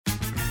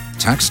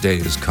Tax day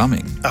is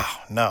coming.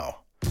 Oh, no.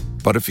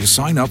 But if you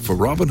sign up for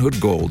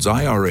Robinhood Gold's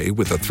IRA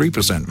with a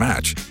 3%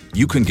 match,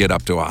 you can get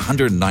up to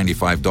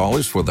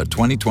 $195 for the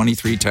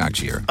 2023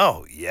 tax year.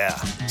 Oh, yeah.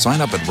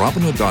 Sign up at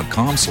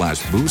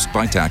Robinhood.com/boost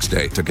by tax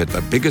day to get the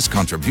biggest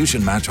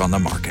contribution match on the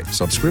market.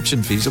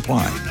 Subscription fees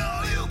apply.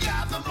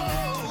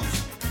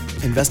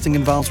 Investing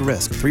involves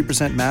risk.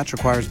 3% match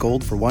requires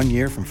gold for 1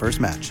 year from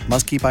first match.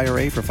 Must keep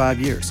IRA for 5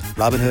 years.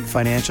 Robinhood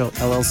Financial,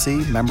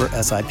 LLC, member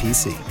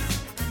SIPC.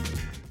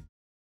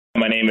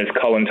 My name is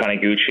Cullen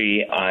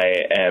Taniguchi.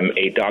 I am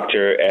a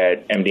doctor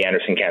at MD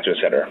Anderson Cancer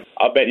Center.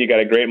 I'll bet you got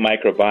a great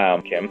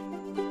microbiome, Kim.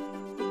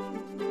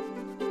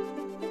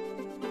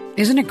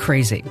 Isn't it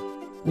crazy?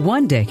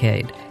 One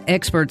decade,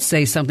 experts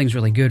say something's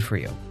really good for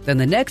you. Then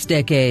the next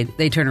decade,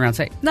 they turn around and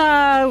say,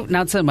 no,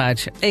 not so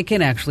much. It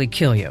can actually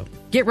kill you.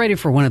 Get ready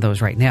for one of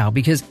those right now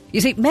because,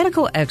 you see,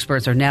 medical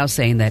experts are now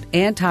saying that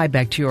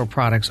antibacterial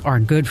products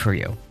aren't good for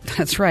you.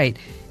 That's right.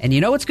 And you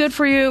know what's good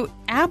for you?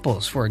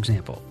 Apples, for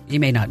example.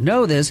 You may not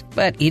know this,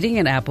 but eating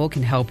an apple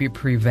can help you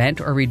prevent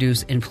or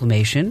reduce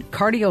inflammation,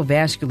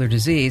 cardiovascular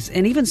disease,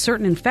 and even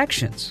certain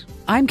infections.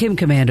 I'm Kim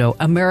Komando,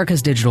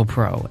 America's Digital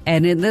Pro,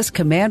 and in this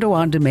Komando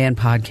On Demand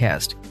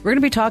podcast, we're going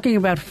to be talking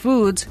about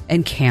foods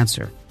and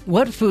cancer.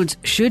 What foods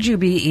should you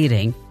be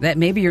eating that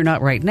maybe you're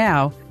not right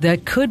now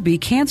that could be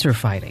cancer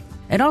fighting?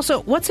 And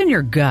also, what's in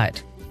your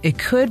gut? It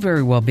could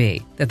very well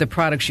be that the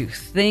products you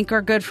think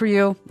are good for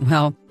you,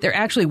 well, they're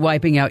actually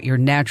wiping out your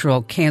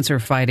natural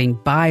cancer-fighting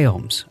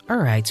biomes. All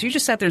right, so you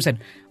just sat there and said,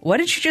 what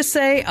did you just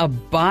say, a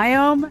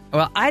biome?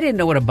 Well, I didn't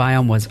know what a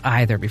biome was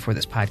either before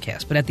this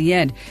podcast, but at the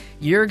end,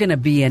 you're going to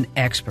be an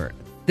expert.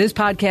 This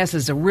podcast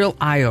is a real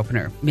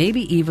eye-opener,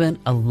 maybe even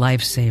a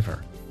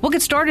lifesaver. We'll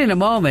get started in a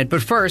moment,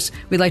 but first,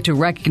 we'd like to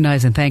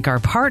recognize and thank our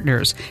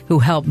partners who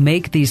help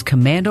make these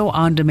Komando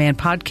On Demand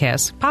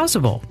podcasts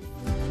possible.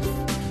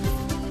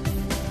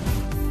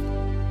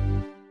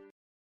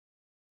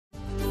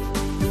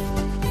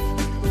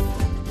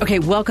 Okay,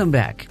 welcome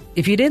back.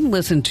 If you didn't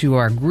listen to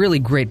our really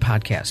great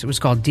podcast, it was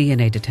called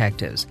DNA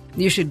Detectives,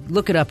 you should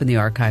look it up in the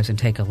archives and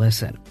take a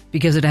listen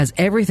because it has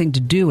everything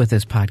to do with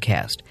this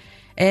podcast.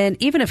 And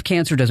even if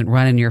cancer doesn't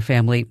run in your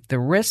family, the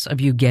risks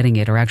of you getting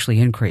it are actually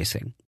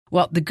increasing.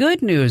 Well, the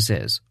good news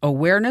is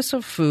awareness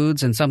of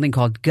foods and something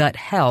called gut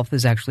health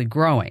is actually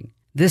growing.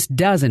 This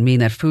doesn't mean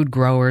that food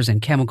growers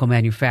and chemical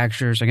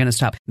manufacturers are going to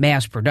stop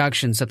mass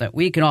production so that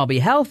we can all be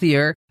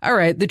healthier. All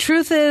right, the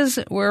truth is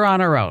we're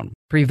on our own.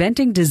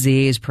 Preventing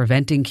disease,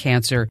 preventing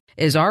cancer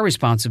is our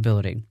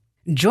responsibility.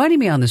 Joining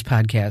me on this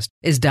podcast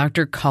is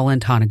Dr. Cullen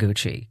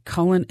Taniguchi.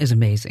 Cullen is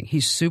amazing.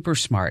 He's super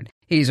smart.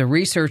 He's a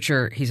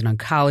researcher. He's an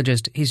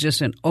oncologist. He's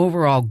just an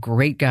overall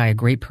great guy, a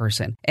great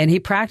person. And he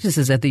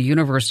practices at the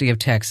University of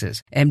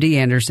Texas, MD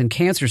Anderson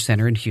Cancer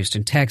Center in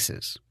Houston,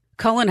 Texas.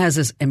 Cullen has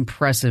this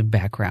impressive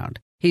background.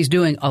 He's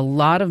doing a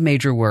lot of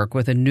major work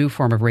with a new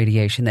form of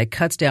radiation that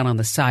cuts down on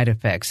the side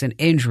effects and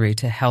injury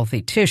to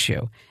healthy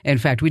tissue. In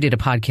fact, we did a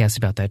podcast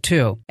about that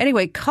too.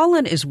 Anyway,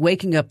 Cullen is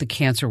waking up the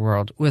cancer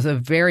world with a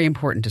very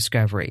important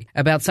discovery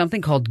about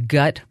something called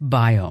gut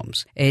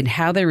biomes and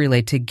how they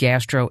relate to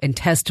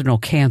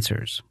gastrointestinal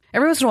cancers.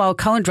 Every once in a while,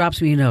 Cullen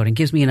drops me a note and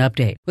gives me an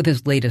update with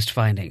his latest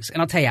findings.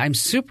 And I'll tell you, I'm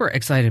super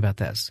excited about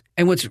this.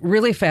 And what's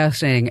really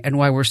fascinating and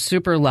why we're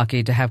super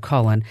lucky to have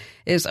Cullen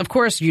is, of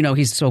course, you know,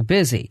 he's so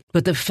busy.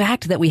 But the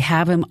fact that we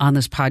have him on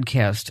this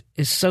podcast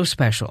is so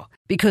special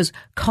because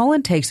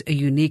Cullen takes a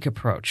unique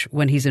approach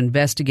when he's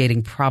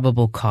investigating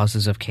probable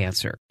causes of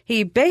cancer.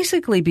 He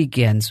basically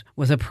begins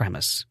with a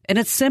premise, and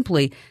it's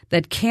simply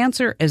that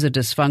cancer is a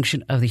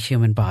dysfunction of the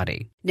human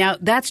body. Now,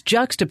 that's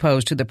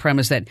juxtaposed to the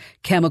premise that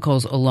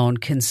chemicals alone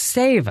can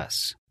save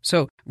us.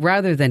 So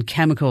rather than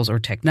chemicals or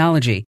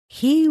technology,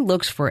 he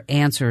looks for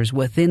answers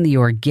within the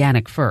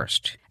organic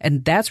first.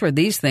 And that's where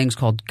these things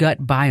called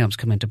gut biomes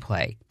come into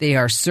play. They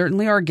are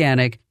certainly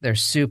organic. They're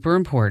super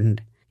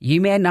important.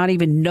 You may not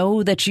even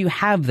know that you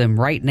have them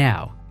right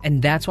now.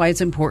 And that's why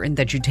it's important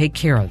that you take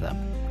care of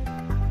them.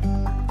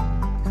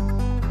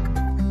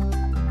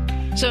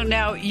 So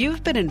now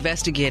you've been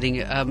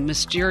investigating a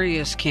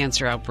mysterious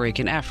cancer outbreak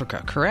in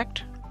Africa,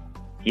 correct?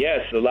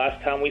 Yes, the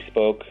last time we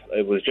spoke,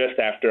 it was just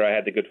after I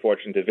had the good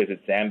fortune to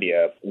visit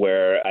Zambia,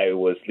 where I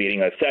was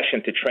leading a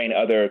session to train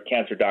other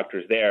cancer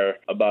doctors there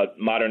about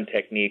modern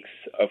techniques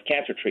of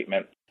cancer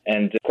treatment.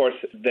 And, of course,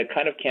 the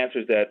kind of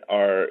cancers that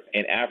are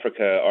in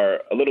Africa are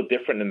a little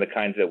different than the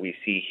kinds that we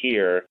see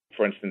here.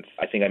 For instance,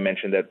 I think I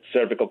mentioned that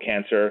cervical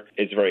cancer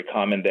is very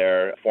common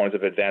there. Forms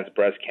of advanced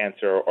breast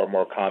cancer are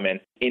more common,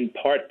 in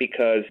part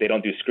because they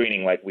don't do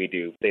screening like we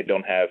do. They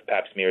don't have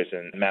pap smears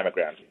and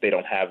mammograms. They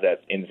don't have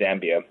that in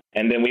Zambia.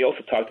 And then we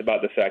also talked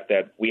about the fact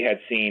that we had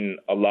seen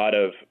a lot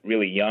of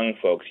really young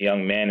folks,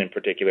 young men in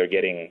particular,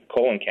 getting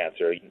colon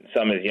cancer,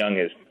 some as young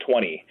as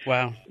 20,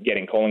 Wow.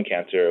 getting colon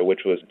cancer,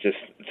 which was just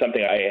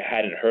something I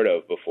hadn't heard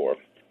of before.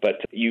 But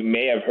you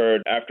may have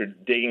heard, after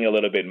digging a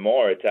little bit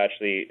more, it's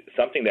actually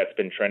something that's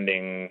been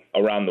trending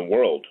around the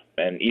world.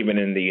 And even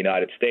in the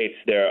United States,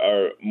 there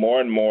are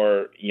more and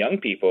more young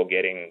people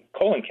getting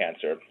colon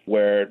cancer,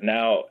 where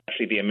now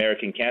actually the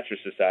American Cancer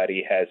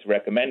Society has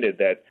recommended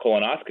that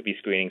colonoscopy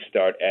screenings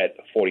start at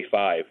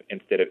 45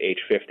 instead of age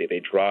 50. They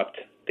dropped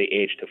the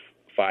age to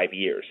 5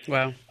 years.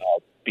 Wow.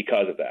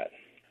 Because of that.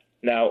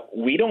 Now,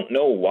 we don't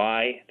know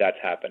why that's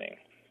happening.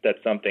 That's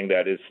something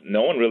that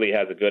no one really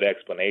has a good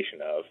explanation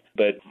of.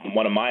 But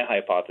one of my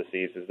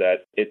hypotheses is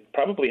that it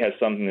probably has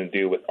something to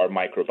do with our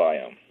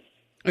microbiome.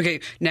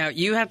 Okay, now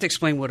you have to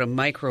explain what a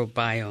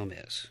microbiome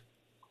is.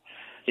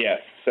 Yes,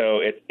 so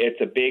it's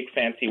a big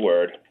fancy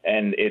word,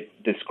 and it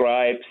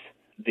describes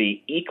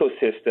the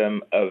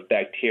ecosystem of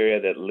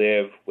bacteria that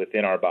live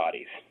within our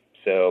bodies.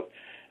 So,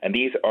 and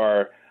these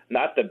are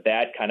not the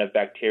bad kind of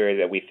bacteria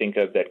that we think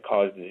of that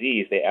cause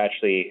disease. They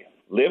actually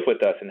live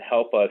with us and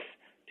help us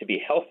to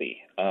be healthy.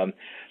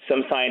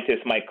 Some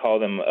scientists might call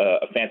them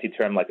a fancy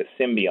term like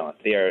a symbiont.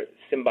 They are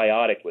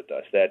symbiotic with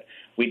us, that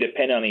we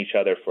depend on each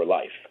other for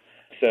life.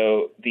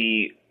 So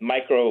the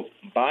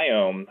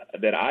microbiome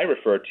that I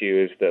refer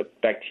to is the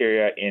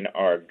bacteria in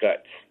our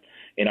guts,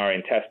 in our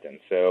intestines.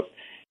 So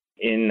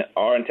in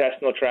our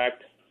intestinal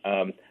tract,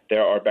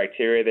 there are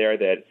bacteria there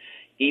that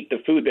eat the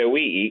food that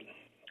we eat,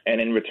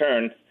 and in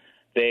return,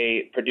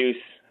 they produce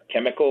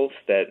chemicals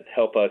that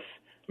help us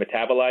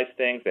metabolize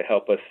things, that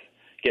help us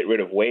get rid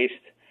of waste.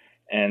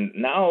 And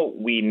now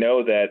we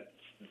know that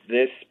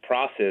this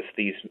process,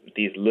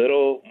 these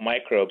little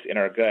microbes in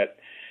our gut,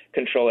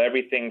 control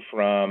everything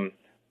from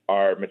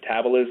our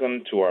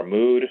metabolism to our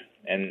mood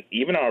and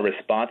even our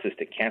responses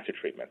to cancer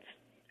treatments.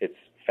 It's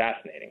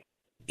fascinating.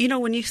 You know,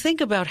 when you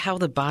think about how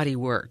the body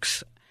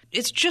works,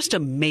 it's just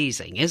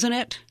amazing, isn't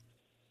it?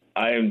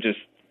 I am just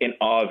in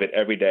awe of it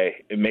every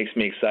day. It makes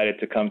me excited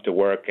to come to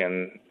work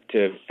and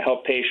to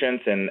help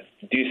patients and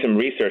do some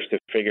research to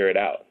figure it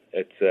out.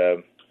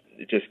 It's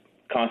just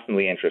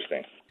constantly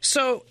interesting.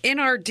 So in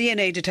our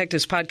DNA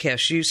Detectives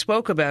podcast, you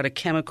spoke about a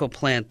chemical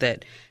plant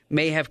that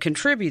may have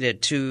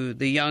contributed to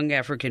the young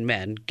African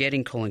men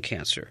getting colon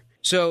cancer.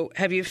 So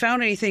have you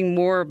found anything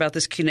more about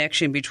this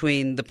connection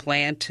between the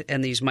plant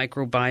and these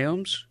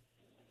microbiomes?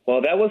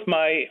 Well, that was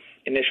my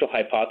initial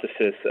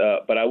hypothesis,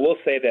 but I will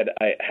say that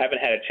I haven't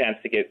had a chance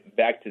to get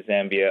back to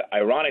Zambia.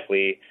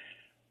 Ironically,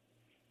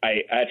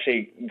 I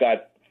actually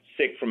got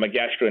sick from a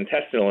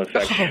gastrointestinal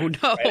infection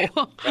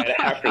right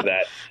after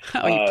that.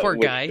 Oh, you poor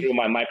guy. Threw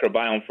my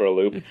microbiome for a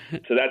loop.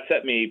 So that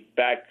set me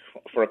back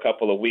for a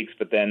couple of weeks.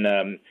 But then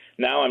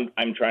now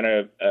I'm trying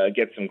to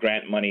get some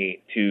grant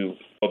money to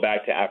go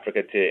back to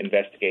Africa to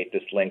investigate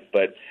this link.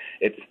 But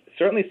it's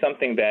certainly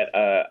something that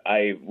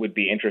I would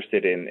be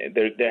interested in.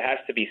 There has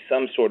to be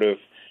some sort of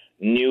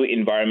new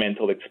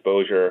environmental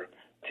exposure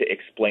to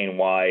explain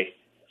why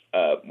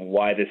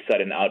this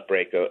sudden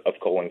outbreak of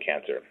colon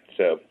cancer.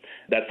 So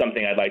that's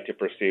something I'd like to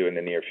pursue in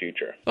the near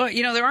future. Well,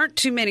 you know, there aren't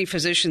too many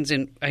physicians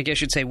in, I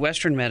guess you'd say,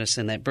 Western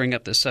medicine that bring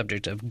up the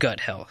subject of gut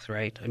health,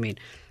 right? I mean,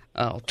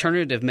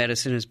 alternative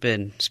medicine has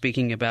been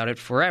speaking about it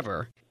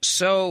forever.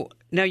 So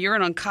now you're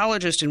an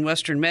oncologist in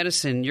Western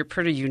medicine. You're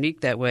pretty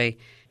unique that way.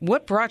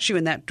 What brought you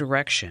in that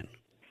direction?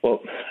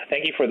 Well,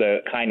 thank you for the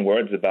kind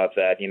words about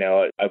that. You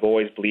know, I've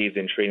always believed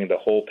in treating the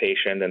whole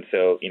patient. And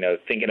so, you know,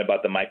 thinking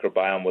about the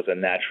microbiome was a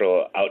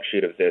natural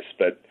outshoot of this.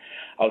 But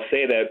I'll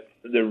say that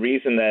the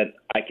reason that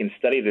I can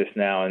study this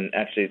now, and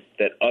actually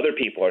that other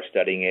people are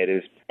studying it,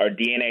 is our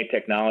DNA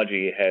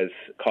technology has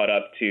caught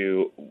up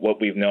to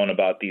what we've known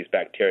about these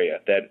bacteria.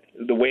 That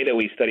the way that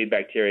we studied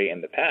bacteria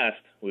in the past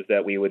was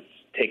that we would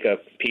take a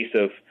piece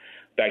of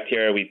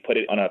bacteria, we'd put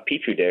it on a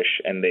petri dish,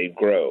 and they'd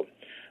grow.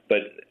 But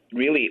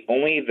really,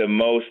 only the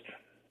most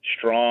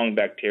strong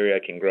bacteria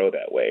can grow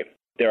that way.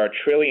 There are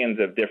trillions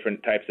of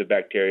different types of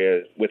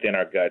bacteria within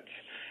our guts,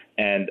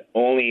 and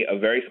only a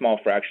very small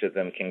fraction of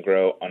them can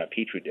grow on a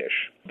petri dish.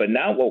 But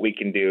now what we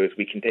can do is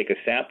we can take a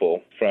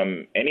sample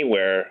from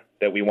anywhere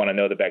that we want to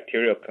know the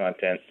bacterial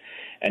content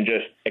and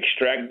just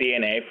extract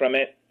DNA from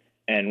it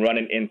and run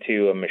it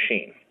into a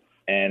machine.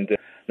 And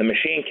the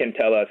machine can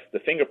tell us the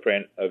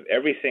fingerprint of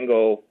every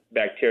single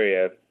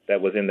bacteria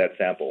that was in that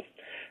sample.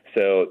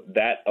 So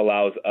that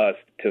allows us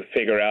to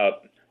figure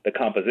out the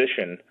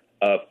composition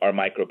of our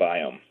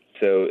microbiome.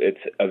 So it's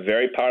a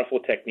very powerful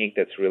technique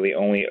that's really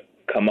only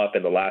come up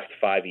in the last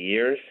 5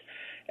 years.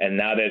 And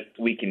now that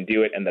we can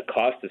do it and the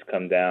cost has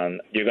come down,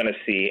 you're going to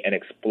see an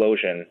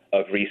explosion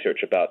of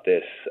research about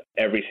this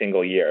every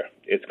single year.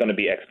 It's going to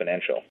be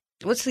exponential.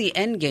 What's the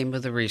end game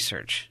of the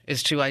research?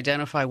 Is to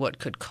identify what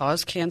could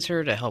cause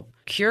cancer, to help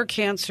cure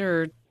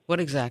cancer? What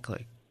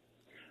exactly?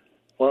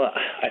 Well,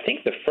 I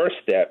think the first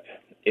step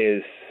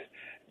is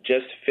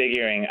just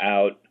figuring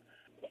out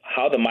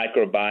how the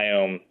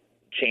microbiome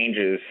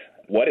changes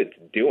what it's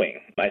doing.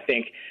 I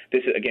think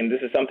this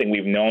is something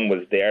we've known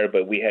was there,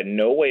 but we had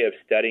no way of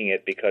studying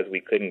it because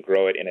we couldn't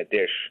grow it in a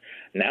dish.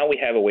 Now we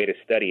have a way to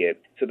study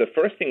it. So the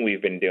first thing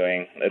we've been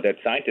doing, that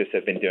scientists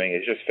have been doing,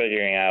 is just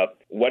figuring out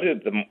what do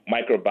the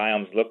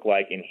microbiomes look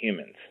like in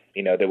humans.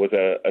 There was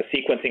a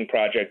sequencing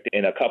project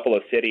in a couple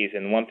of cities,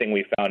 and one thing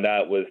we found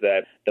out was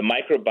that the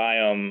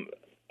microbiome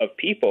of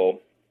people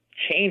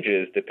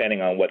changes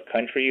depending on what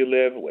country you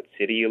live, what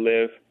city you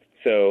live.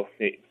 So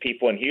the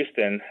people in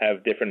Houston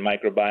have different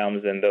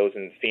microbiomes than those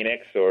in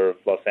Phoenix or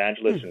Los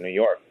Angeles or New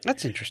York.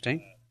 That's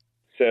interesting.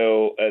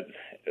 So,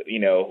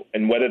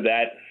 and whether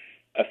that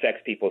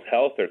affects people's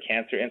health or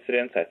cancer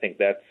incidence, I think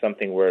that's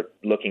something we're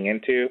looking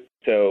into.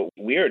 So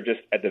we are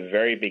just at the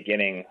very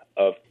beginning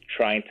of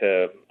trying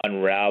to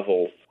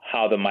unravel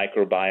how the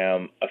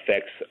microbiome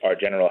affects our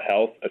general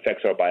health,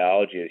 affects our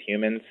biology as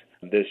humans.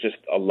 There's just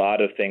a lot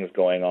of things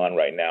going on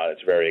right now.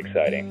 It's very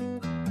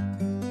exciting.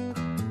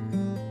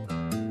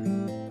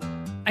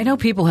 I know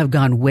people have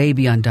gone way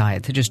beyond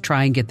diet to just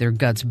try and get their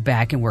guts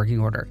back in working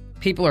order.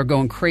 People are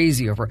going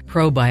crazy over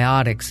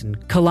probiotics and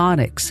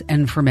colonics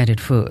and fermented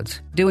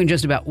foods, doing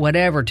just about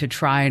whatever to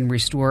try and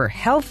restore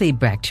healthy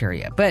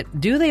bacteria.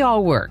 But do they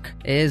all work?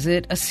 Is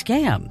it a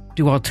scam?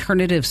 Do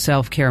alternative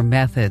self-care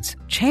methods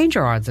change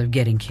our odds of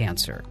getting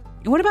cancer?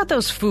 And what about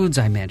those foods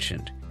I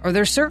mentioned? Are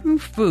there certain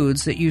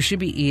foods that you should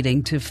be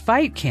eating to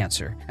fight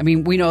cancer? I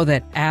mean, we know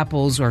that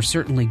apples are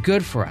certainly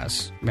good for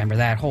us. Remember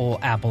that whole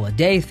apple a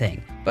day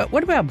thing. But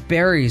what about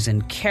berries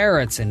and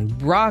carrots and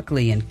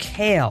broccoli and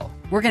kale?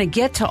 We're going to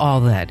get to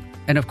all that.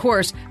 And of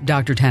course,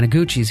 Dr.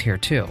 Taniguchi's here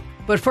too.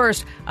 But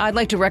first, I'd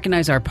like to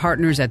recognize our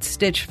partners at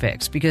Stitch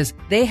Fix because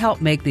they help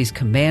make these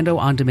Commando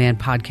On Demand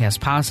podcasts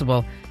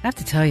possible. I have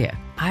to tell you,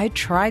 I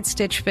tried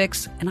Stitch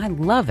Fix and I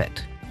love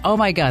it. Oh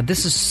my God,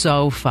 this is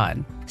so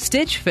fun.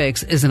 Stitch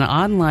Fix is an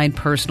online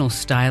personal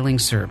styling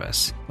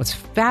service. What's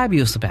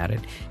fabulous about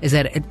it is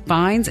that it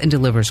finds and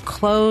delivers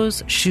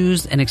clothes,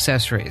 shoes, and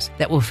accessories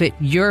that will fit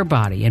your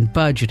body and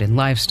budget and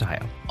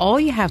lifestyle. All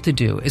you have to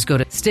do is go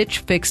to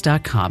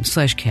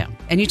stitchfix.com/Kim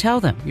and you tell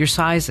them your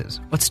sizes,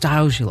 what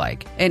styles you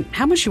like, and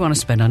how much you want to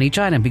spend on each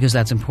item because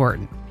that's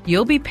important.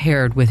 You'll be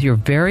paired with your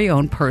very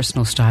own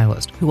personal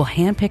stylist who will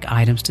handpick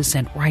items to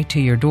send right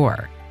to your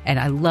door. And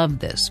I love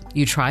this.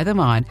 You try them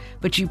on,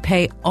 but you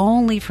pay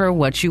only for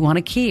what you want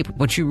to keep,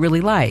 what you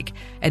really like,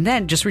 and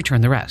then just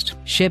return the rest.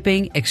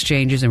 Shipping,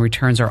 exchanges, and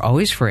returns are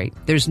always free.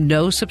 There's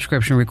no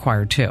subscription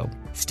required, too.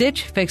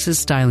 Stitch Fix's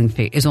styling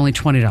fee is only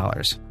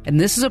 $20,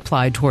 and this is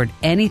applied toward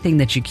anything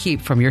that you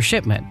keep from your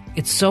shipment.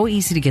 It's so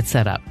easy to get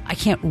set up. I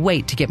can't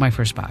wait to get my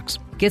first box.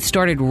 Get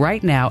started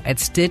right now at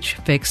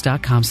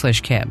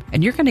stitchfix.com/Kim,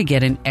 and you're going to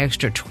get an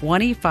extra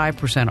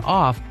 25%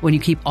 off when you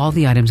keep all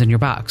the items in your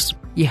box.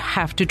 You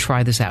have to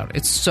try this out.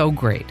 It's so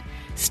great.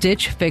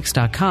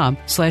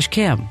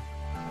 stitchfix.com/Kim.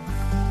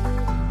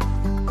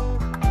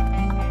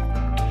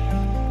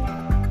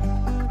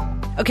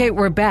 Okay,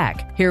 we're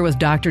back here with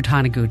Dr.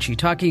 Taniguchi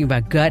talking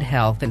about gut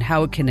health and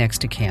how it connects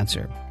to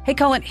cancer. Hey,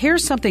 Colin,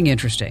 here's something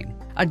interesting.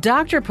 A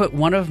doctor put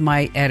one of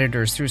my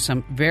editors through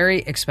some very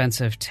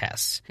expensive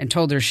tests and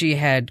told her she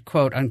had,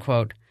 quote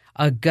unquote,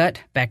 a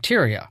gut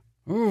bacteria.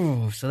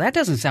 Ooh, so that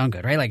doesn't sound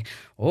good, right? Like,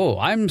 oh,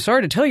 I'm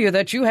sorry to tell you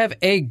that you have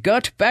a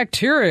gut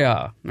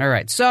bacteria. All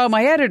right, so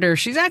my editor,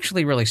 she's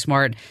actually really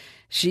smart.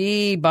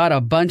 She bought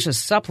a bunch of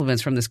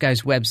supplements from this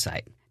guy's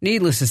website.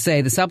 Needless to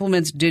say, the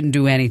supplements didn't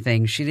do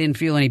anything. She didn't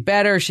feel any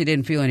better. She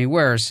didn't feel any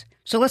worse.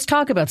 So let's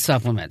talk about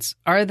supplements.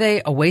 Are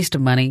they a waste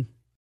of money?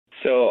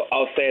 So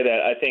I'll say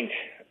that I think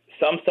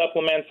some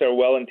supplements are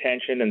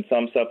well-intentioned and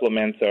some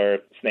supplements are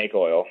snake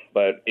oil.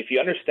 But if you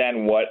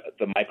understand what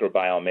the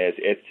microbiome is,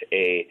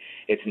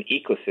 it's an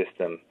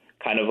ecosystem,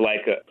 kind of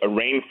like a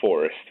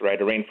rainforest, right?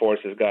 A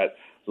rainforest has got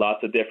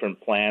lots of different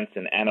plants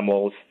and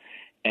animals.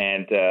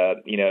 And,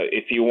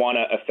 if you want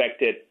to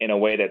affect it in a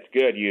way that's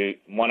good, you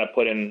want to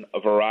put in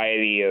a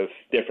variety of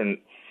different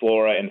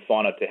flora and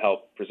fauna to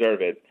help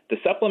preserve it. The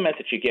supplements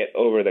that you get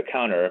over the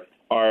counter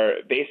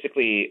are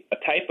basically a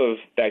type of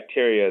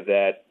bacteria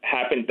that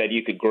happens that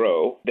you could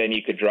grow, then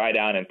you could dry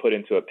down and put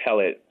into a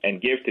pellet and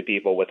give to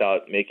people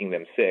without making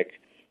them sick.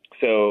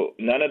 So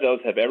none of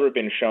those have ever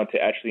been shown to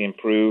actually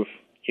improve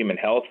human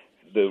health.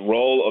 The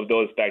role of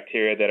those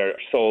bacteria that are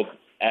sold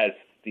as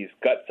these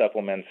gut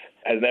supplements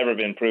has never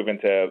been proven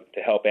to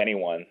help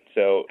anyone.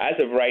 So as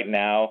of right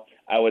now,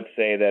 I would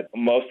say that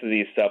most of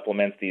these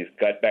supplements, these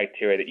gut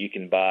bacteria that you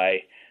can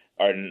buy,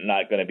 are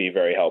not going to be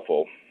very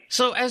helpful.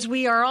 So as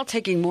we are all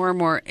taking more and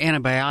more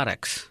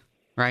antibiotics,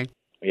 right?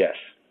 Yes.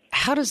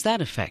 How does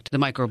that affect the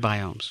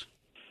microbiomes?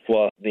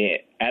 Well, the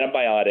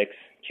antibiotics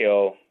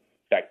kill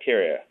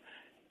bacteria,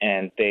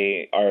 and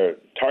they are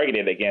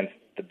targeted against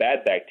the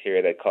bad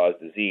bacteria that cause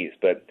disease,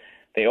 but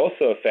they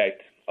also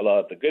affect a lot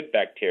of the good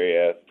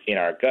bacteria in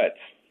our guts.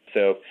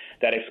 So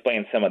that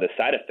explains some of the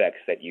side effects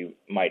that you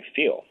might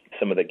feel.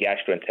 Some of the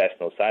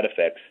gastrointestinal side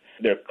effects,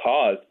 they're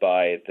caused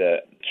by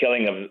the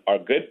killing of our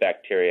good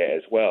bacteria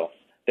as well.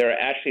 there are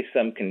actually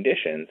some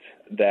conditions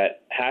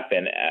that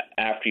happen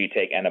after you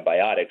take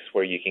antibiotics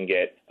where you can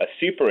get a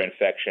super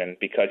infection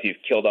because you've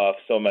killed off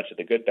so much of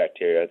the good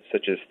bacteria,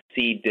 such as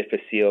C.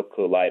 difficile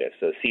colitis.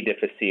 So C.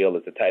 difficile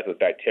is a type of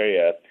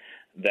bacteria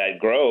that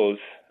grows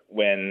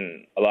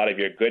when a lot of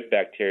your good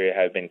bacteria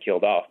have been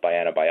killed off by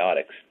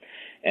antibiotics.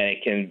 And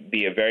it can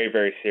be a very,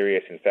 very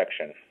serious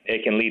infection.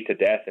 It can lead to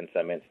death in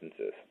some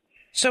instances.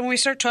 So when we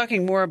start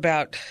talking more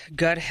about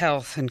gut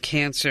health and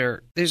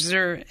cancer, is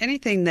there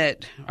anything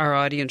that our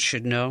audience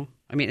should know?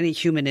 I mean, any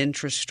human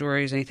interest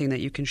stories, anything that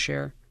you can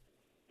share?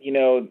 You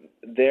know,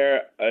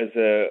 there's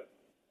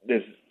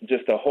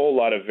just a whole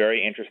lot of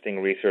very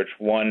interesting research.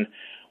 One,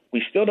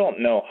 we still don't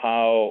know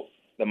how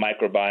the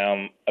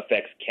microbiome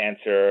affects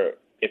cancer,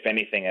 if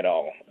anything at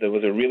all. There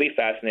was a really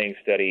fascinating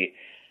study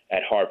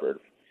at Harvard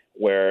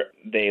where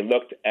they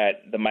looked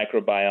at the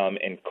microbiome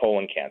in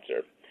colon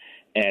cancer.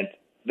 And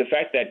the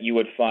fact that you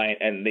would find,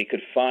 and they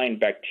could find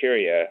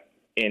bacteria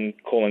in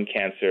colon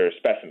cancer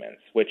specimens,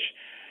 which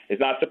is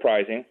not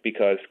surprising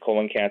because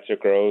colon cancer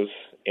grows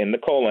in the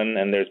colon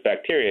and there's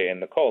bacteria in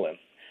the colon.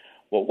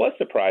 What was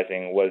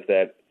surprising was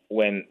that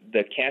when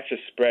the cancer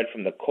spread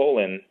from the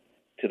colon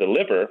to the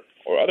liver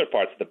or other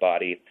parts of the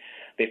body,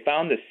 they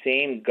found the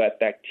same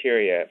gut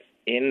bacteria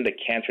in the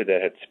cancer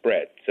that had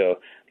spread. So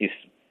these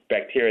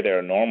bacteria that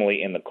are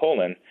normally in the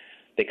colon,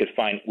 they could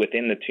find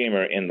within the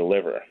tumor in the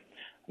liver.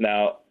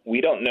 Now,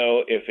 we don't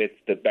know if it's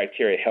the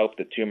bacteria helped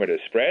the tumor to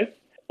spread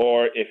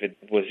or if it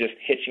was just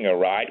hitching a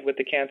ride with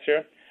the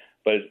cancer,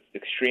 but it's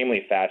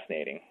extremely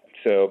fascinating.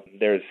 So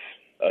there's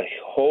a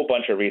whole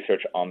bunch of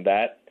research on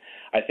that.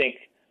 I think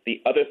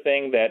the other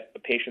thing that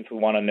patients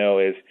would want to know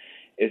is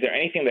there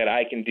anything that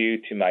I can do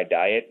to my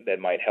diet that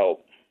might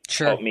help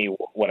me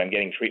when I'm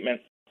getting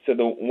treatment? So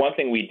the one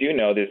thing we do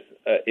know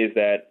is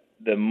that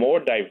the more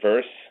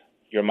diverse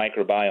your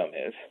microbiome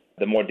is,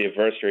 the more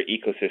diverse your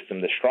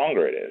ecosystem, the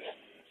stronger it is.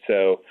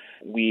 So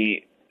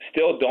we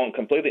still don't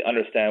completely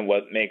understand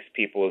what makes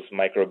people's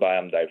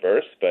microbiome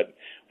diverse, but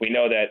we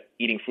know that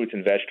eating fruits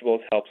and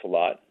vegetables helps a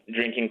lot.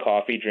 Drinking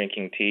coffee,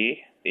 drinking tea,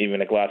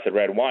 even a glass of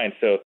red wine.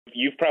 So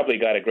you've probably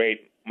got a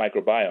great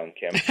microbiome,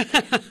 Kim,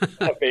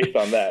 based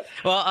on that.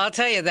 Well, I'll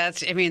tell you,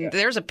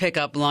 there's a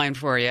pickup line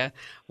for you.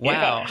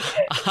 Wow.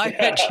 Yeah. I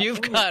bet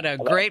you've got a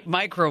great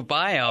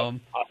microbiome.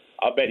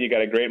 I'll bet you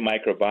got a great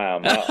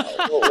microbiome.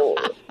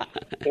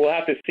 We'll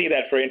have to see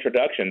that for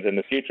introductions in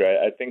the future.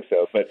 I think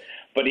so. But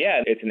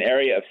yeah, it's an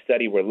area of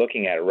study we're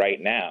looking at right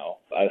now,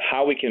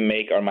 how we can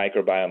make our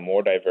microbiome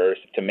more diverse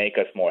to make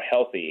us more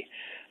healthy.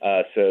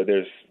 So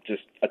there's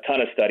just a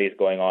ton of studies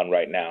going on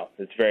right now.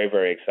 It's very,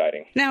 very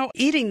exciting. Now,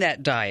 eating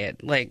that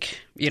diet,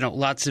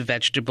 lots of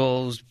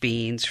vegetables,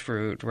 beans,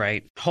 fruit,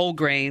 right? Whole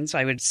grains,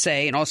 I would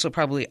say, and also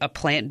probably a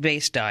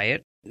plant-based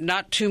diet.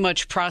 Not too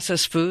much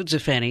processed foods,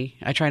 if any.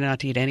 I try not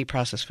to eat any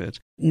processed foods.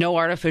 No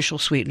artificial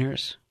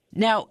sweeteners.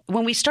 Now,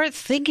 when we start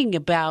thinking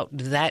about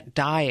that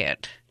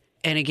diet,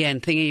 and again,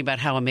 thinking about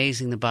how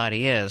amazing the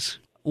body is,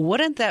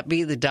 wouldn't that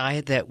be the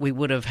diet that we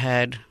would have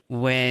had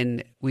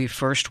when we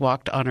first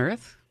walked on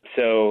Earth?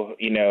 So,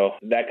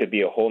 that could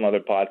be a whole other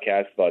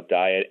podcast about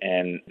diet,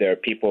 and there are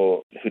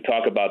people who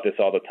talk about this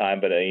all the time,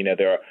 but,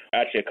 there are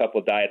actually a couple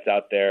of diets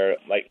out there,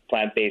 like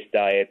plant-based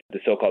diet, the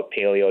so-called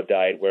paleo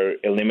diet, where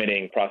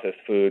eliminating processed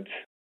foods.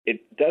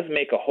 It does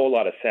make a whole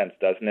lot of sense,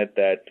 doesn't it,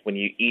 that when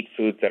you eat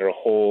foods that are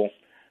whole,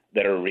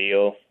 that are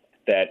real,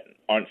 that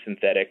aren't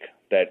synthetic,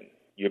 that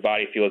your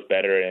body feels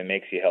better and it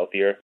makes you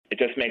healthier. It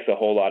just makes a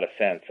whole lot of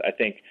sense. I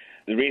think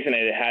the reason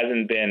it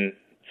hasn't been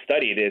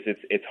studied is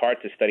it's hard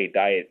to study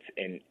diets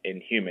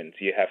in humans.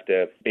 You have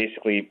to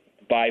basically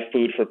buy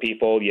food for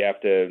people. You have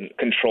to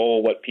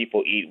control what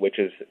people eat, which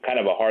is kind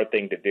of a hard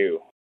thing to do.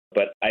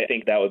 But I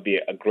think that would be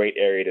a great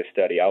area to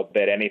study. I'll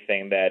bet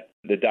anything that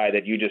the diet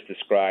that you just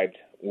described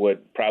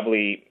would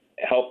probably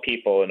help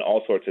people in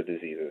all sorts of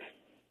diseases.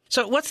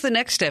 So what's the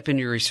next step in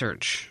your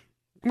research?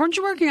 Weren't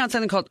you working on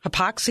something called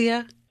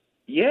hypoxia?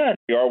 Yeah,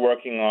 we are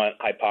working on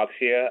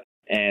hypoxia,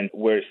 and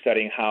we're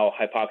studying how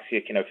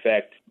hypoxia can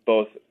affect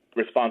both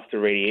response to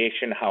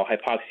radiation, how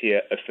hypoxia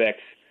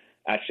affects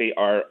actually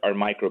our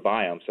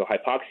microbiome. So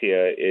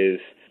hypoxia is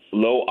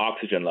low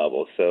oxygen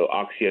levels. So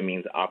oxia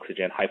means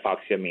oxygen,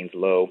 hypoxia means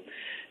low.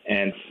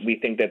 And we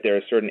think that there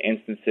are certain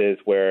instances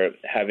where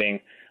having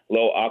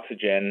low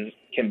oxygen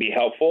can be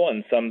helpful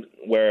and some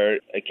where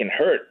it can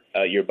hurt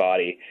your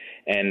body.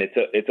 And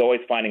it's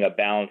always finding a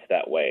balance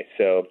that way.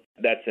 So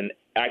that's an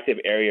active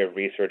area of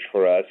research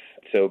for us.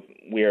 So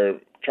we're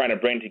trying to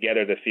bring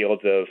together the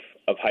fields of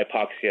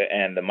hypoxia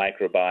and the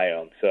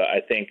microbiome. So I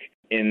think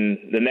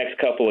in the next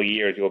couple of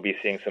years, you'll be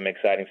seeing some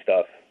exciting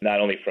stuff, not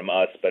only from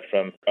us, but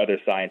from other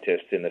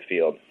scientists in the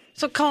field.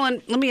 So,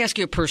 Colin, let me ask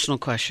you a personal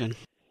question.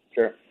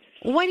 Sure.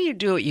 Why do you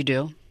do what you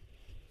do?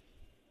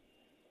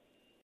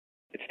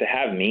 It's to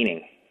have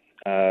meaning.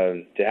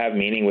 To have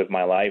meaning with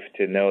my life,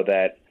 to know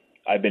that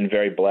I've been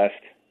very blessed.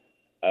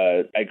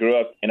 I grew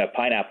up in a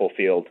pineapple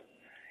field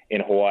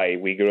in Hawaii.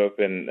 We grew up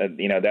in,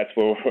 that's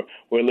where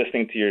we're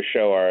listening to your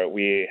show.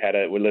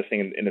 We're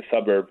listening in a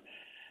suburb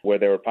where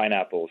there were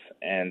pineapples.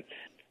 And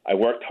I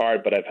worked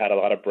hard, but I've had a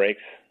lot of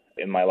breaks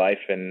in my life,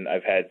 and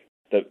I've had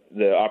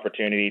the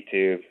opportunity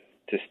to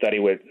study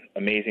with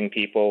amazing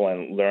people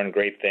and learn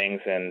great things.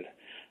 And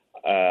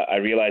I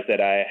realized that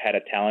I had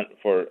a talent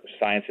for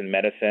science and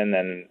medicine,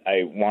 and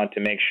I want to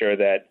make sure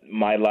that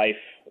my life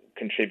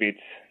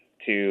contributes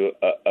to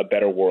a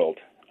better world.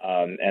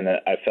 And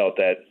I felt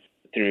that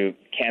through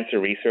cancer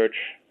research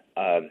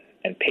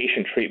and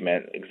patient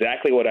treatment,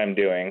 exactly what I'm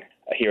doing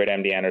here at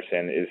MD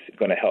Anderson is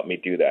going to help me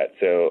do that.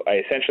 So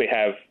I essentially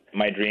have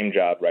my dream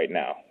job right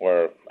now,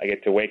 where I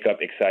get to wake up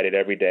excited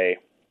every day,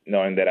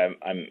 knowing that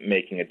I'm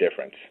making a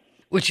difference.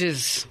 Which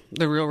is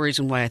the real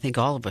reason why I think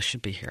all of us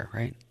should be here,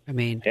 right? I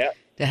mean,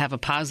 to have a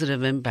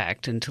positive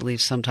impact and to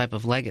leave some type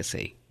of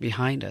legacy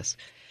behind us.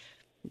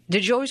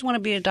 Did you always want to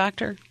be a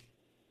doctor?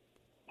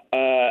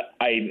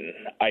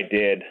 I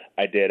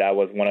did. I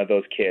was one of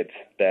those kids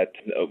that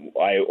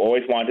I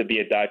always wanted to be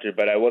a doctor,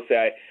 but I will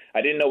say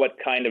I didn't know what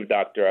kind of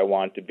doctor I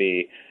wanted to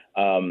be.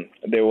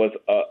 There was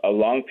a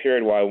long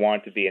period where I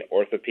wanted to be an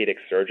orthopedic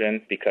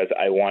surgeon because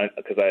I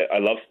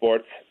love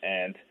sports,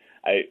 and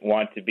I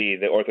want to be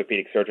the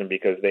orthopedic surgeon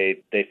because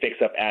they fix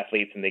up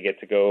athletes and they get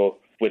to go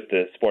with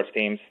the sports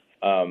teams.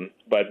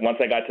 But once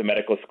I got to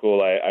medical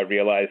school, I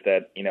realized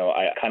that,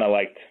 I kind of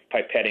liked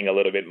pipetting a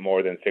little bit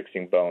more than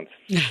fixing bones.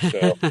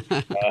 So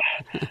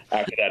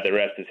after that, the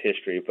rest is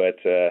history. But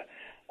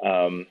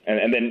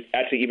and then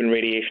actually even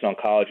radiation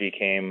oncology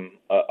came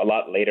a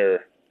lot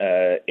later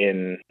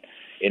in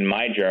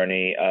my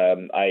journey.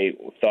 I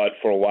thought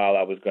for a while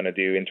I was going to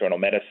do internal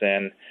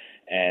medicine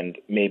and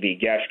maybe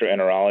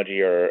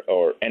gastroenterology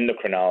or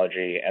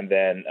endocrinology. And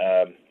then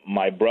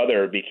my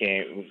brother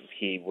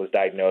he was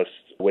diagnosed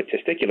with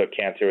testicular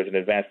cancer. It was an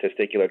advanced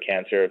testicular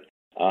cancer.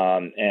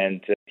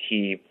 And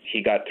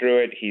he got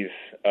through it. He's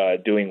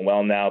doing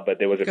well now, but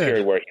there was a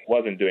period where he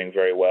wasn't doing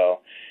very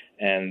well.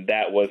 And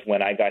that was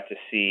when I got to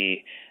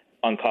see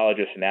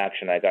oncologists in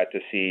action. I got to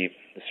see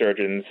the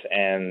surgeons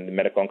and the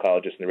medical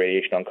oncologists and the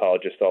radiation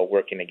oncologists all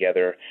working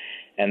together.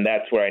 And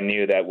that's where I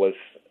knew that was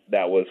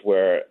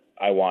where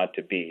I want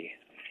to be.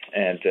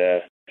 And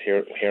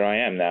here I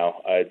am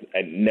now.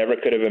 I never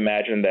could have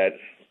imagined that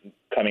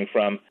coming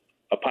from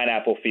a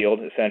pineapple field,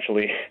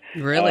 essentially.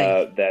 Really?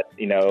 And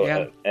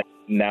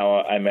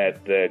now I'm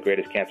at the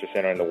greatest cancer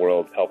center in the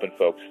world, helping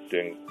folks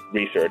doing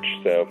research.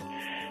 So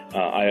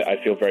I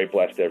feel very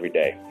blessed every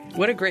day.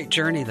 What a great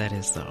journey that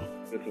is, though.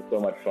 This is so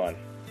much fun.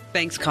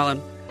 Thanks,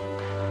 Colin.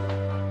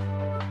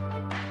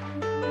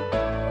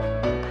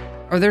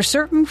 Are there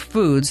certain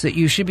foods that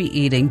you should be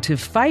eating to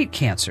fight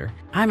cancer?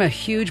 I'm a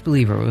huge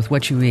believer with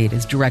what you eat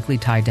is directly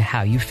tied to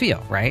how you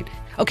feel, right?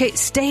 Okay,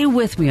 stay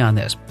with me on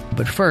this.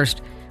 But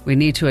first, we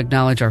need to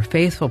acknowledge our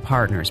faithful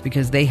partners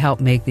because they help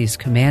make these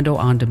Commando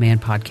On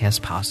Demand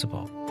podcasts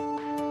possible.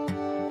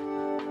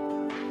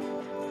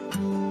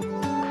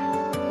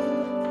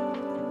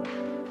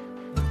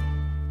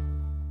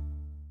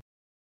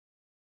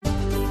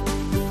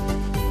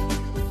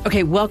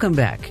 Okay, welcome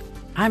back.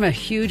 I'm a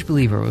huge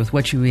believer with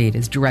what you eat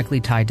is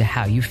directly tied to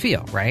how you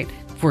feel, right?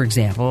 For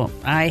example,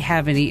 I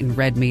haven't eaten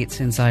red meat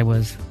since I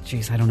was,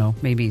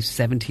 maybe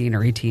 17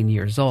 or 18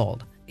 years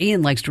old.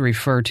 Ian likes to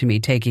refer to me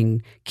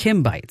taking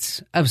Kim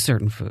bites of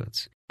certain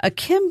foods. A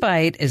Kim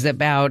bite is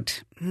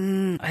about,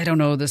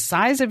 the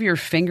size of your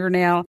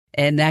fingernail,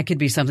 and that could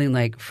be something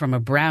like from a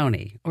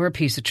brownie or a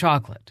piece of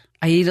chocolate.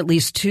 I eat at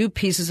least 2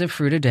 pieces of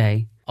fruit a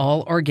day,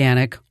 all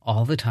organic,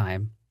 all the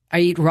time. I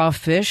eat raw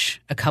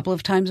fish a couple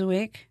of times a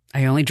week.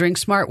 I only drink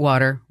smart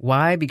water.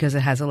 Why? Because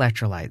it has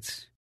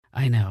electrolytes.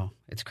 I know,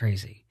 it's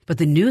crazy. But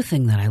the new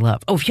thing that I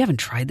love, if you haven't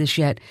tried this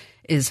yet,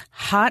 is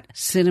hot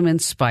cinnamon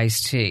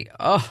spice tea.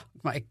 Oh,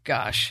 my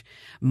gosh.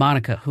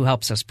 Monica, who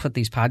helps us put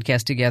these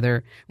podcasts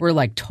together, we're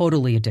like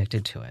totally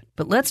addicted to it.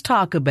 But let's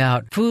talk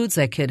about foods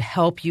that could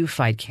help you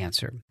fight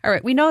cancer. All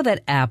right, we know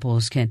that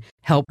apples can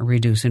help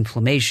reduce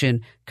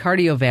inflammation,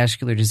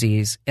 cardiovascular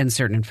disease, and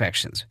certain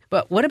infections.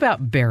 But what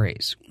about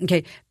berries?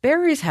 Okay,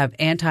 berries have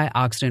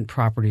antioxidant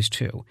properties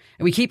too.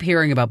 And we keep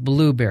hearing about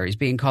blueberries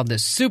being called the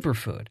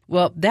superfood.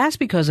 Well, that's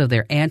because of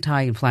their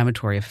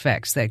anti-inflammatory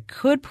effects that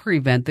could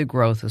prevent the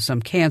growth of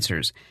some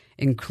cancers,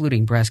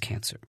 including breast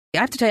cancer. I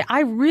have to tell you,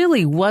 I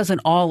really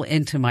wasn't all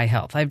into my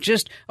health. I've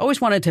just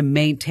always wanted to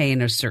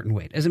maintain a certain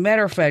weight. As a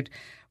matter of fact,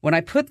 when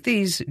I put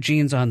these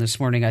jeans on this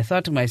morning, I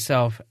thought to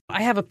myself,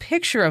 I have a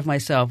picture of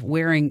myself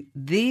wearing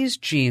these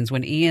jeans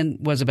when Ian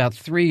was about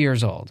 3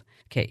 years old.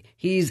 Okay,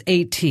 he's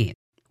 18.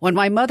 When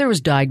my mother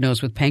was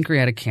diagnosed with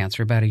pancreatic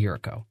cancer about a year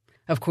ago,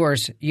 of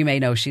course, you may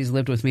know she's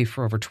lived with me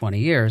for over 20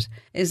 years,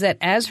 is that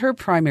as her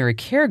primary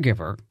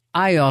caregiver,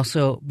 I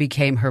also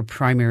became her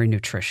primary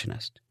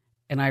nutritionist.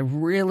 And I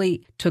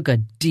really took a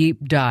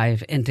deep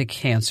dive into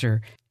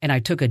cancer, and I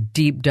took a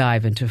deep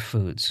dive into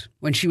foods.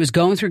 When she was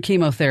going through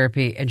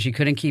chemotherapy and she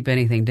couldn't keep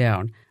anything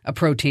down, a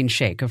protein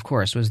shake, of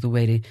course, was the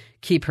way to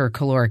keep her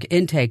caloric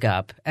intake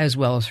up, as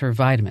well as her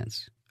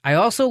vitamins. I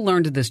also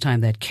learned at this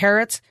time that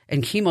carrots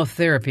and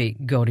chemotherapy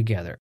go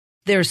together.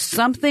 There's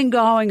something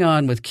going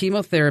on with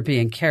chemotherapy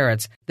and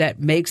carrots that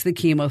makes the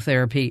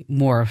chemotherapy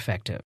more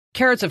effective.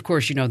 Carrots, of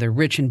course, they're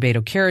rich in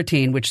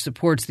beta-carotene, which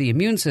supports the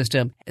immune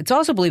system. It's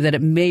also believed that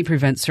it may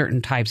prevent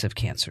certain types of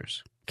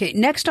cancers. Okay,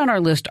 next on our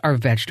list are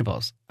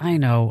vegetables. I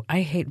know,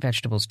 I hate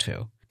vegetables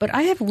too. But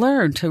I have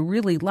learned to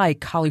really like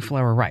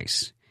cauliflower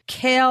rice.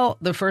 Kale,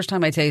 the first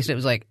time I tasted it,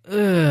 was like,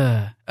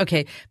 ugh.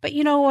 Okay, but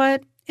you know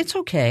what? It's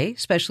okay,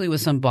 especially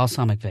with some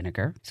balsamic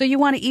vinegar. So you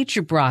want to eat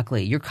your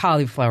broccoli, your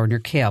cauliflower, and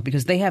your kale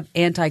because they have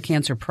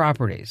anti-cancer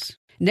properties.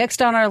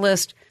 Next on our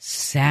list,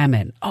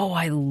 salmon. Oh,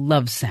 I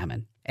love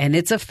salmon. And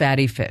it's a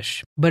fatty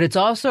fish, but it's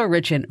also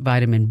rich in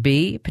vitamin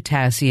B,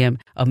 potassium,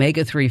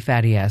 omega-3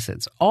 fatty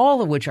acids,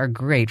 all of which are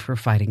great for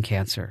fighting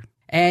cancer.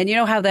 And you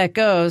know how that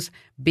goes.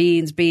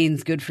 Beans,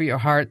 good for your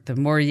heart. The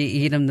more you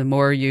eat them, the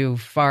more you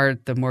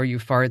fart. The more you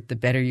fart, the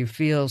better you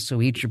feel.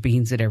 So eat your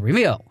beans at every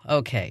meal.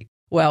 Okay.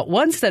 Well,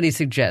 one study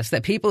suggests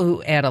that people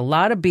who add a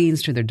lot of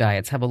beans to their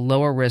diets have a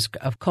lower risk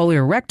of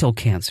colorectal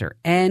cancer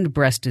and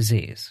breast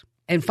disease.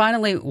 And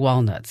finally,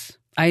 walnuts.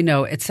 I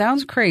know it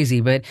sounds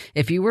crazy, but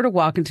if you were to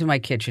walk into my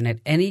kitchen at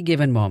any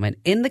given moment,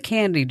 in the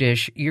candy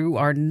dish, you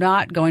are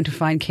not going to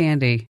find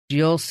candy.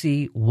 You'll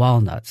see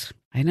walnuts.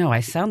 I know,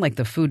 I sound like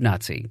the food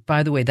Nazi.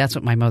 By the way, that's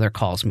what my mother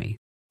calls me.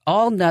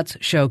 All nuts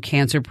show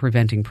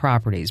cancer-preventing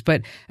properties,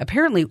 but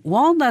apparently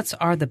walnuts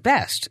are the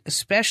best,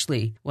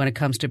 especially when it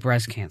comes to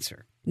breast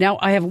cancer. Now,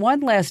 I have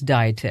one last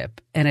diet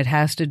tip, and it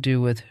has to do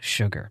with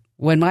sugar.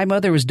 When my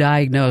mother was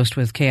diagnosed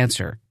with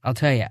cancer, I'll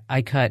tell you,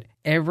 I cut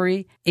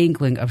every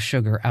inkling of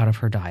sugar out of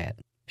her diet.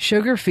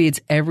 Sugar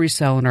feeds every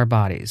cell in our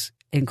bodies,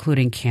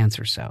 including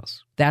cancer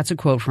cells. That's a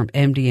quote from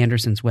MD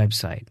Anderson's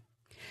website.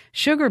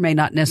 Sugar may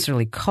not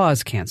necessarily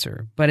cause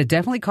cancer, but it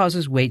definitely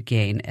causes weight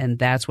gain, and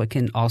that's what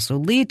can also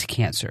lead to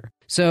cancer.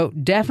 So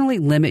definitely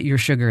limit your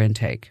sugar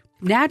intake.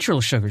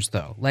 Natural sugars,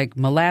 though, like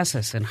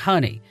molasses and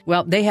honey,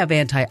 well, they have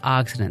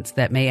antioxidants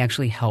that may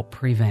actually help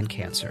prevent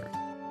cancer.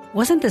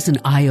 Wasn't this an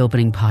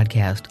eye-opening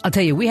podcast? I'll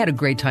tell you, we had a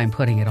great time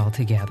putting it all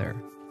together.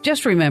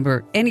 Just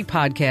remember, any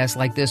podcast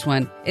like this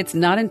one, it's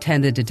not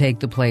intended to take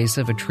the place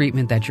of a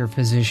treatment that your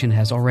physician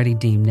has already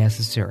deemed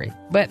necessary.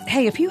 But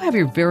hey, if you have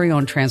your very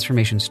own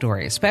transformation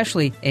story,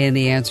 especially in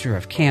the answer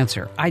of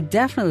cancer, I'd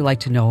definitely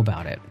like to know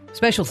about it.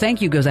 Special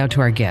thank you goes out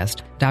to our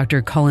guest,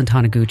 Dr. Cullen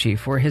Taniguchi,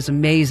 for his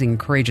amazing,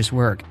 courageous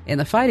work in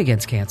the fight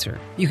against cancer.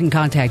 You can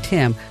contact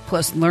him,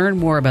 plus learn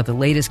more about the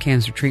latest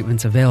cancer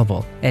treatments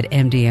available at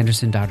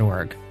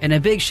mdanderson.org. And a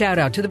big shout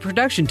out to the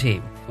production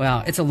team.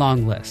 Well, it's a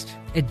long list.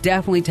 It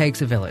definitely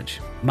takes a village.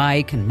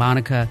 Mike and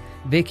Monica,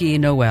 Vicky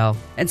and Noelle,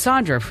 and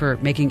Sandra for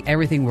making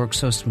everything work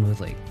so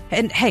smoothly.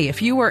 And hey, if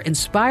you were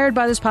inspired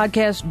by this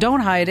podcast,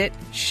 don't hide it,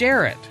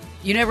 share it.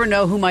 You never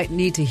know who might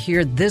need to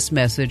hear this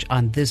message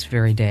on this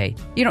very day.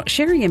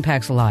 Sharing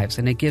impacts lives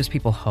and it gives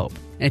people hope.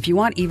 And if you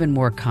want even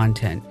more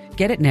content,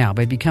 get it now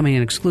by becoming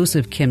an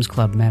exclusive Kim's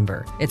Club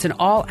member. It's an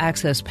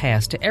all-access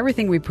pass to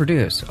everything we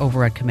produce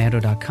over at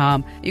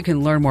Komando.com. You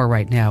can learn more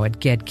right now at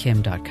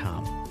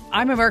GetKim.com.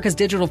 I'm America's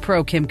Digital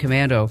Pro, Kim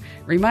Komando,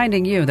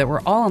 reminding you that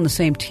we're all on the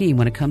same team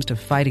when it comes to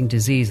fighting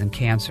disease and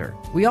cancer.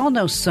 We all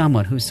know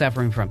someone who's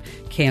suffering from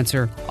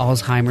cancer,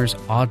 Alzheimer's,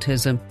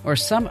 autism, or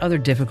some other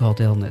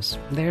difficult illness.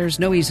 There's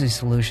no easy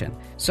solution.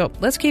 So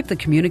let's keep the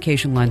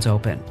communication lines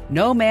open.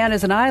 No man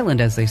is an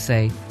island, as they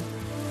say.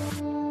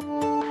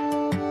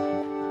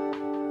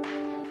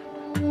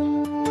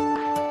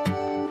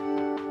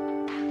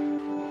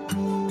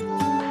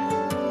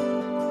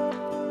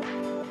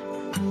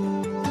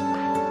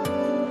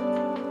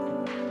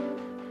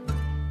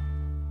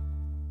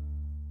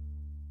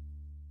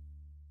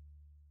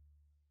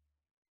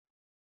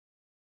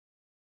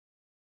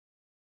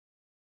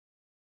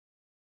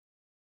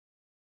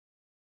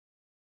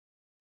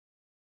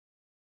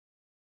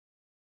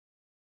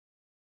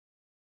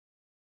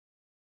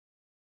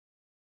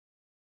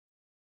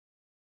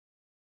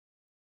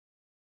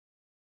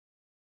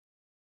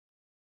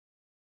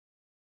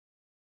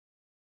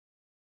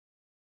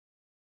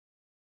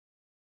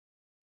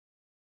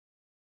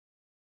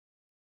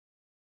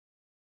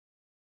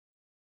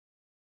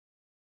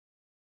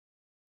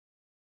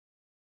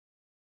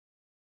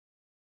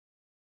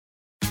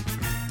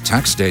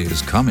 Tax day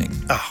is coming.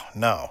 Oh,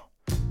 no.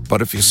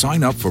 But if you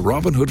sign up for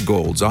Robinhood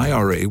Gold's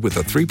IRA with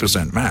a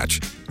 3% match,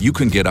 you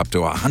can get up to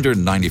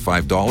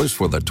 $195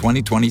 for the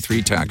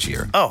 2023 tax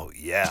year. Oh,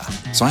 yeah.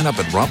 Sign up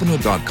at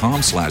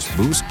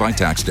Robinhood.com/boost by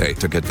tax day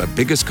to get the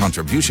biggest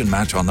contribution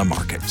match on the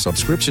market.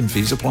 Subscription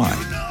fees apply.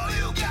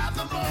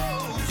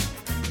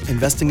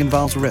 Investing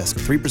involves risk.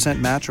 3%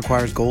 match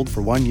requires gold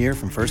for 1 year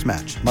from first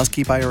match. Must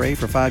keep IRA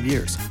for 5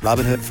 years.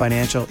 Robinhood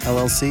Financial,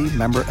 LLC,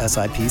 member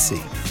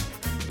SIPC.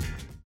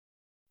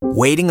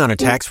 Waiting on a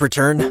tax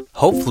return?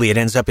 Hopefully it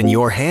ends up in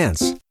your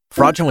hands.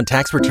 Fraudulent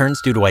tax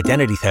returns due to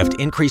identity theft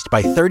increased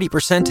by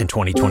 30% in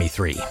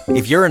 2023.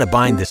 If you're in a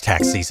bind this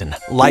tax season,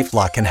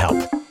 LifeLock can help.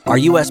 Our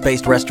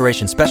U.S.-based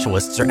restoration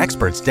specialists are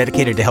experts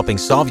dedicated to helping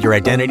solve your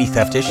identity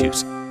theft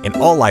issues. And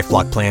all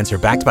LifeLock plans are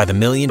backed by the $1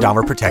 Million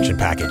Protection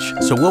Package.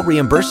 So we'll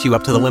reimburse you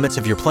up to the limits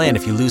of your plan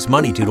if you lose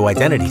money due to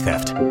identity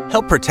theft.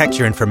 Help protect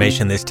your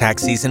information this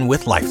tax season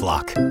with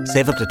LifeLock.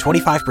 Save up to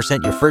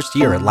 25% your first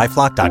year at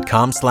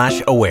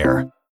LifeLock.com/aware.